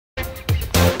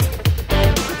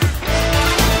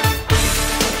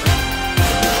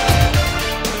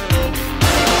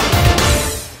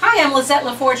Lizette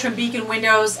LaForge from Beacon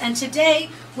Windows, and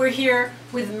today we're here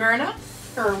with Myrna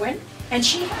Irwin, and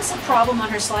she has a problem on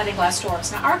her sliding glass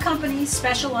doors. Now, our company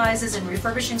specializes in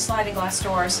refurbishing sliding glass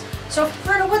doors. So,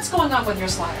 Myrna, what's going on with your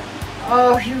slider?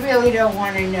 Oh, you really don't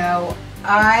want to know.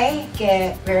 I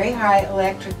get very high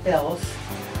electric bills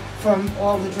from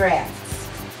all the drafts.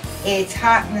 It's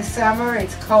hot in the summer,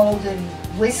 it's cold and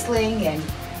whistling and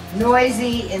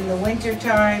noisy in the winter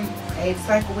time. It's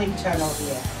like a wind tunnel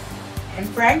here. And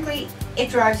frankly, it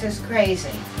drives us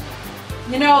crazy.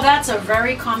 You know, that's a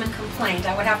very common complaint.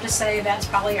 I would have to say that's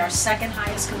probably our second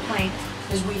highest complaint,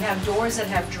 is we have doors that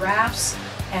have drafts,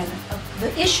 and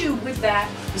the issue with that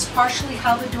is partially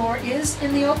how the door is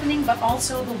in the opening, but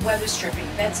also the weather stripping.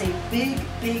 That's a big,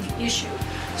 big issue.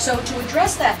 So to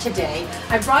address that today,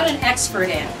 I brought an expert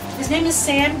in. His name is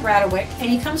Sam Gradawick, and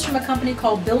he comes from a company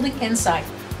called Building Insight.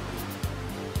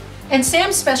 And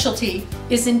Sam's specialty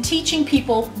is in teaching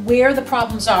people where the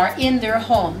problems are in their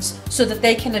homes so that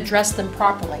they can address them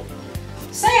properly.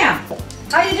 Sam,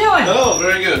 how you doing? Oh,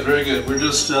 very good, very good. We're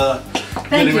just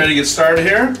getting ready to get started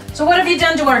here. So what have you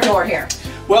done to our door here?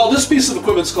 Well, this piece of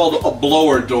equipment is called a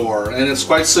blower door, and it's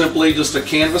quite simply just a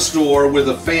canvas door with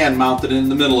a fan mounted in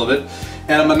the middle of it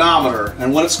and a manometer.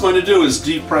 And what it's going to do is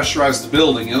depressurize the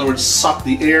building. In other words, suck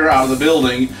the air out of the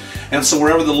building. And so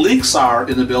wherever the leaks are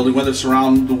in the building, whether it's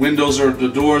around the windows or the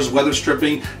doors, weather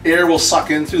stripping, air will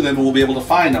suck in through them and we'll be able to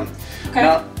find them. Okay.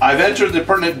 Now, I've entered the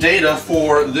pertinent data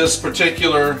for this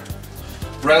particular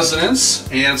residence,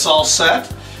 and it's all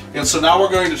set. And so now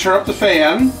we're going to turn up the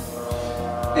fan,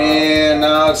 and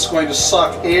now it's going to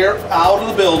suck air out of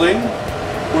the building.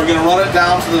 We're going to run it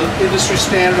down to the industry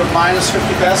standard of minus 50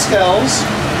 pascals.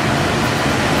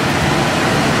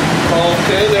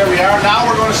 Okay, there we are. Now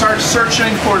we're going to start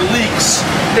searching for leaks,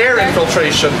 air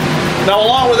infiltration. Now,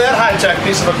 along with that high-tech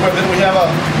piece of equipment, we have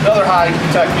another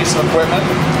high-tech piece of equipment,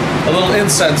 a little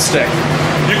incense stick.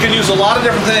 You can use a lot of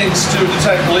different things to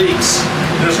detect leaks.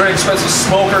 There's very expensive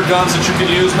smoker guns that you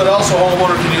can use, but also a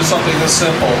homeowner can use something this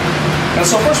simple. And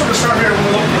so first we're going to start here when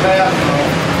we look at the bathroom.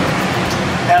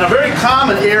 And a very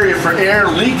common area for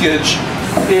air leakage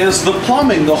is the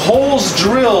plumbing. The holes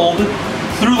drilled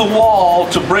through the wall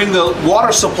to bring the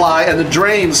water supply and the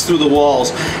drains through the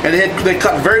walls, and they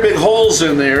cut very big holes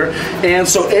in there, and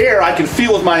so air I can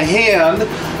feel with my hand.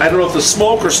 I don't know if the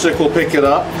smoker stick will pick it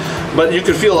up, but you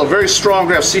can feel a very strong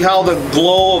draft. See how the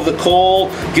glow of the coal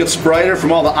gets brighter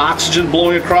from all the oxygen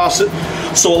blowing across it?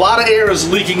 So a lot of air is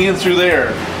leaking in through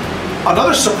there.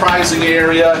 Another surprising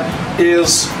area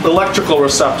is electrical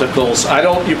receptacles.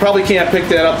 You probably can't pick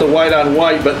that up, the white on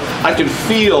white, but I can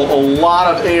feel a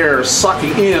lot of air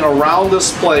sucking in around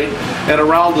this plate and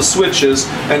around the switches,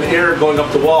 and air going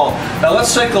up the wall. Now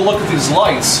let's take a look at these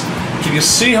lights. Can you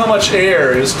see how much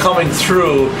air is coming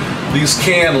through these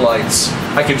can lights?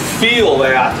 I can feel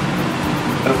that,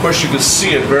 and of course you can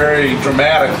see it very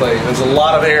dramatically. There's a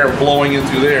lot of air blowing in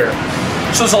through there.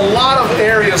 So there's a lot of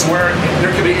areas where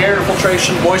there can be air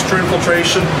infiltration, moisture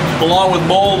infiltration, along with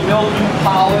mold, mildew,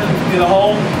 pollen in a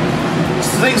home.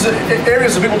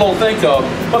 Areas that people don't think of.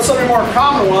 But some of the more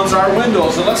common ones are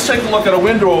windows. And let's take a look at a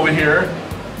window over here.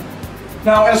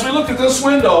 Now, as we look at this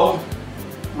window,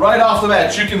 right off the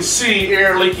bat, you can see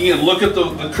air leaking in. Look at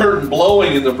the curtain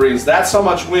blowing in the breeze. That's how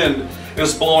much wind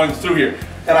is blowing through here.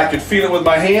 And I can feel it with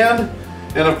my hand.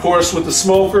 And of course with the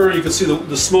smoker, you can see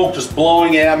the smoke just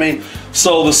blowing at me.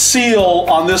 So the seal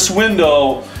on this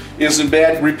window is in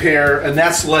bad repair, and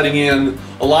that's letting in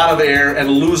a lot of air and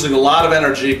losing a lot of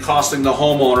energy, costing the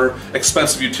homeowner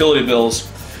expensive utility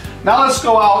bills. Now let's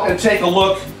go out and take a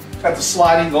look at the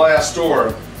sliding glass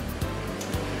door.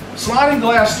 Sliding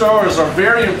glass doors are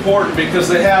very important because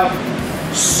they have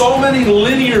so many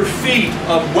linear feet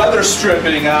of weather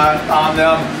stripping on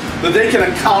them that they can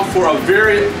account for a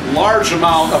very large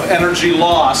amount of energy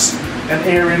loss and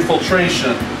air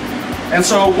infiltration. And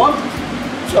so one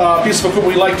piece of equipment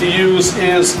we like to use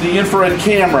is the infrared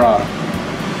camera.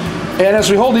 And as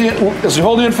we hold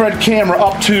the infrared camera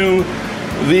up to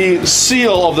the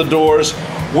seal of the doors,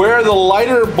 where the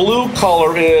lighter blue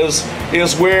color is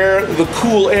where the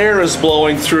cool air is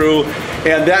blowing through,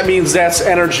 and that means that's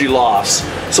energy loss.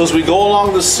 So as we go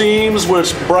along the seams where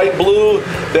it's bright blue,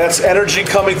 that's energy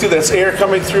coming through, that's air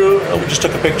coming through. We just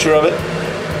took a picture of it.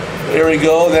 There we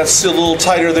go, that's still a little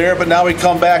tighter there, but now we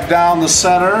come back down the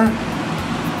center.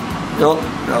 Got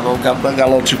a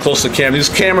little too close to the camera. These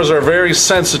cameras are very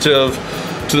sensitive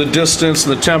to the distance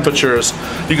and the temperatures.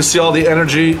 You can see all the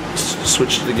energy,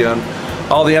 switch it again,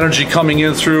 all the energy coming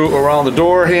in through around the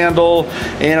door handle,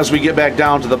 and as we get back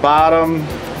down to the bottom,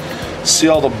 see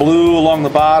all the blue along the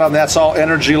bottom, that's all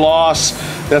energy loss,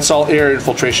 that's all air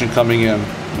infiltration coming in.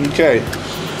 Okay.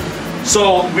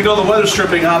 So we know the weather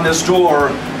stripping on this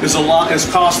door is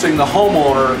costing the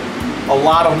homeowner a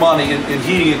lot of money in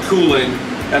heating and cooling,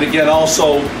 and again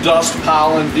also dust,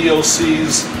 pollen,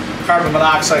 VOCs, carbon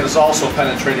monoxide is also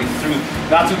penetrating through,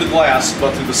 not through the glass,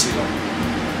 but through the ceiling.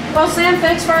 Well, Sam,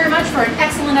 thanks very much for an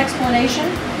excellent explanation.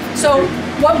 So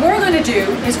what we're going to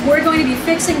do is we're going to be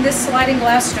fixing this sliding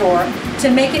glass door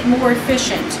to make it more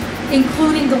efficient,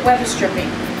 including the weather stripping.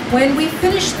 When we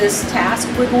finish this task,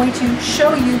 we're going to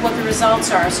show you what the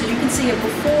results are so you can see a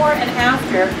before and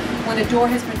after when a door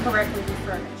has been correctly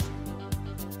refurbished.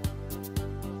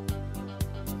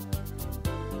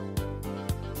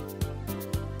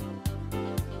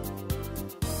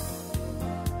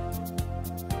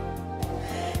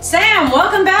 Sam,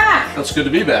 welcome back. That's good to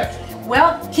be back.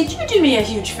 Well, could you do me a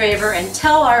huge favor and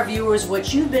tell our viewers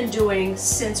what you've been doing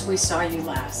since we saw you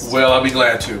last? Well, I'll be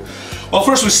glad to. Well,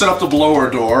 first we set up the blower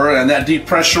door, and that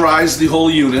depressurized the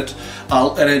whole unit,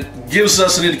 and it gives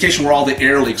us an indication where all the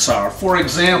air leaks are. For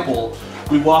example,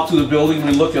 we walk through the building,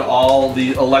 we look at all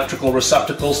the electrical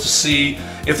receptacles to see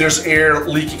if there's air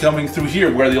leaking coming through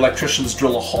here, where the electricians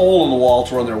drill a hole in the wall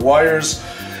to run their wires.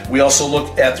 We also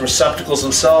look at the receptacles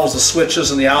themselves, the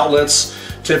switches and the outlets.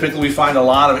 Typically we find a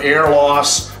lot of air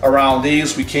loss around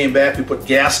these. We came back, we put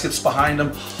gaskets behind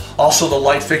them. Also the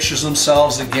light fixtures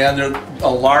themselves, again, they're a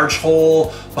large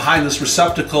hole behind this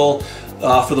receptacle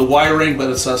for the wiring, but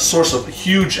it's a source of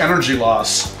huge energy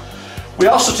loss. We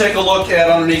also take a look at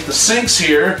underneath the sinks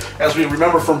here. As we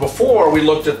remember from before, we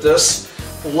looked at this.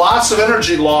 Lots of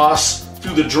energy loss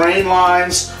through the drain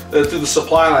lines, through the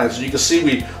supply lines. And you can see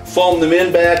we foamed them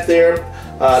in back there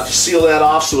to seal that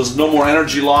off so there's no more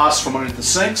energy loss from underneath the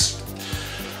sinks.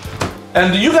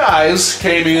 And you guys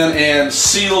came in and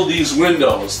sealed these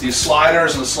windows, these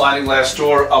sliders and the sliding glass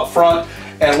door up front,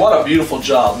 and what a beautiful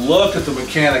job. Look at the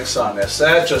mechanics on this.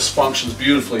 That just functions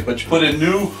beautifully. But you put in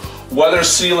new weather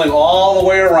sealing all the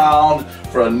way around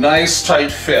for a nice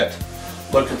tight fit.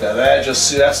 Look at that.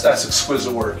 That's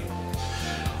exquisite work.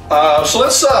 So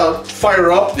let's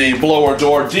fire up the blower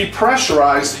door,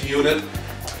 depressurize the unit,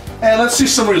 and let's see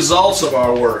some results of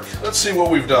our work. Let's see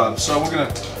what we've done. So we're going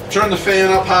to turn the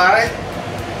fan up high.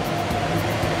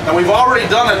 And we've already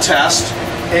done a test,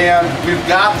 and we've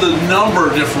got the number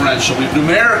differential. We've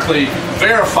numerically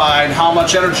verified how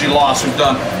much energy loss we've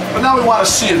done, but now we want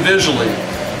to see it visually.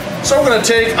 So we're going to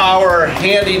take our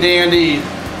handy-dandy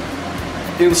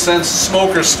incense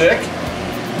smoker stick,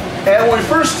 and when we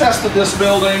first tested this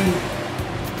building,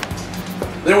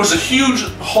 there was a huge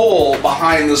hole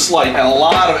behind this light, and a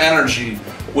lot of energy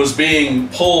was being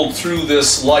pulled through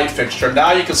this light fixture.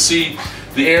 Now you can see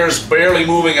the air is barely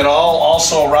moving at all.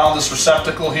 Also around this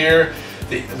receptacle here,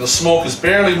 the smoke is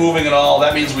barely moving at all.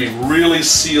 That means we've really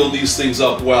sealed these things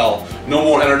up well. No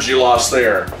more energy loss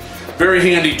there. Very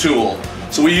handy tool.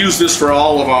 So we use this for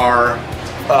all of our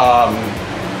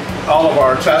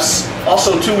tests.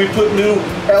 Also too, we put new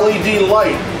LED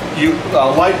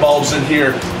light bulbs in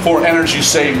here for energy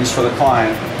savings for the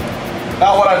client.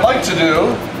 Now what I'd like to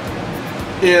do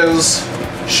is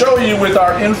show you with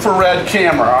our infrared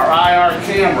camera, our IR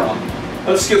camera.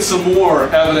 Let's get some more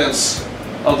evidence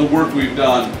of the work we've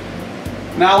done.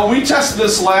 Now when we tested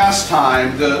this last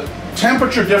time, the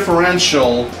temperature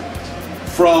differential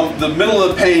from the middle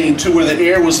of the pane to where the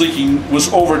air was leaking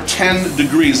was over 10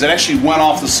 degrees. It actually went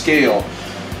off the scale.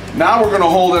 Now we're going to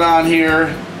hold it on here,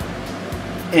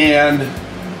 and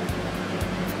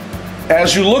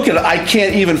as you look at it, I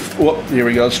can't even, well, here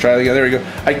we go, let's try it again, there we go.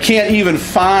 I can't even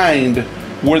find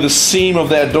where the seam of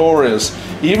that door is.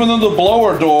 Even though the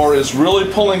blower door is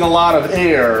really pulling a lot of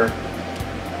air,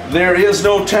 there is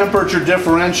no temperature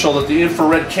differential that the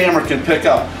infrared camera can pick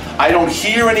up. I don't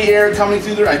hear any air coming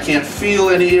through there, I can't feel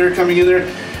any air coming in there,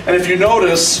 and if you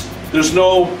notice, there's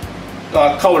no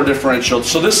color differential.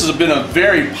 So this has been a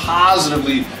very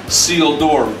positively sealed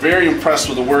door. Very impressed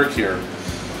with the work here.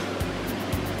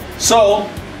 So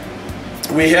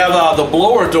we have the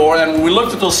blower door, and when we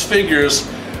looked at those figures,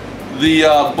 the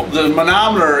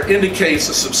manometer indicates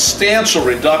a substantial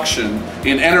reduction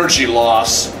in energy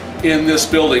loss in this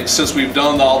building since we've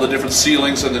done all the different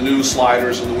ceilings and the new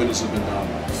sliders and the windows have been done.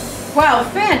 Wow,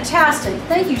 fantastic.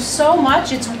 Thank you so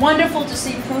much. It's wonderful to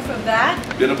see proof of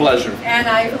that. Been a pleasure. And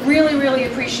I really, really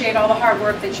appreciate all the hard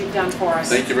work that you've done for us.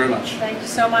 Thank you very much. Thank you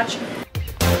so much.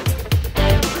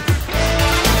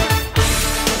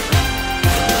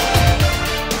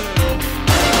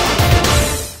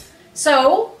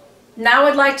 So, now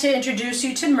I'd like to introduce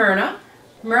you to Myrna.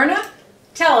 Myrna,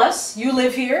 tell us, you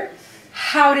live here.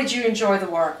 How did you enjoy the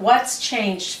work? What's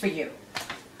changed for you?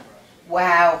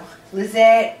 Wow,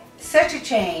 Lizette, such a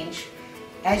change.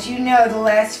 As you know, the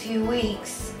last few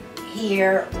weeks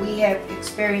here we have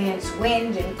experienced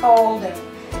wind and cold and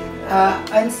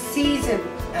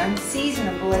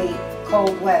unseasonably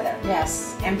cold weather.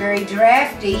 Yes. And very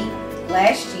drafty.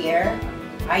 Last year,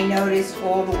 I noticed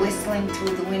all the whistling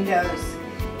through the windows.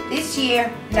 This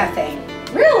year, nothing.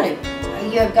 Really?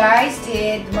 You guys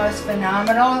did the most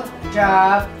phenomenal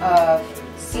job of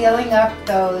sealing up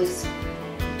those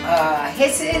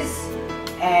hisses,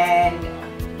 and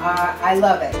I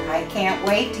love it. I can't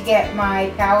wait to get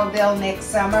my power bill next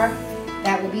summer.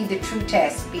 That will be the true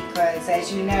test because,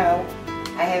 as you know,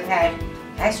 I have had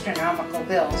astronomical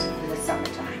bills in the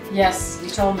summertime. Yes, you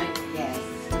told me. Yes.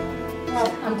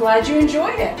 Well, I'm glad you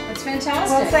enjoyed it. That's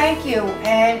fantastic. Well, thank you.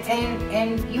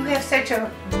 And you have such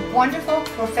a wonderful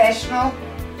professional.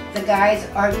 The guys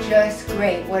are just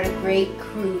great. What a great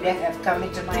crew to have come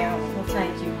into my home. Well,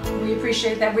 thank you. We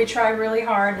appreciate that. We try really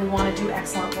hard. We want to do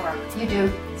excellent work. You do.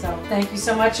 So thank you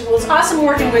so much. It was awesome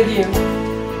working with you.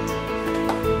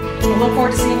 We'll look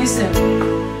forward to seeing you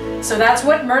soon. So that's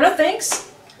what Myrna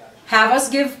thinks. Have us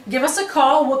give us a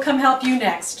call. We'll come help you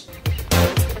next.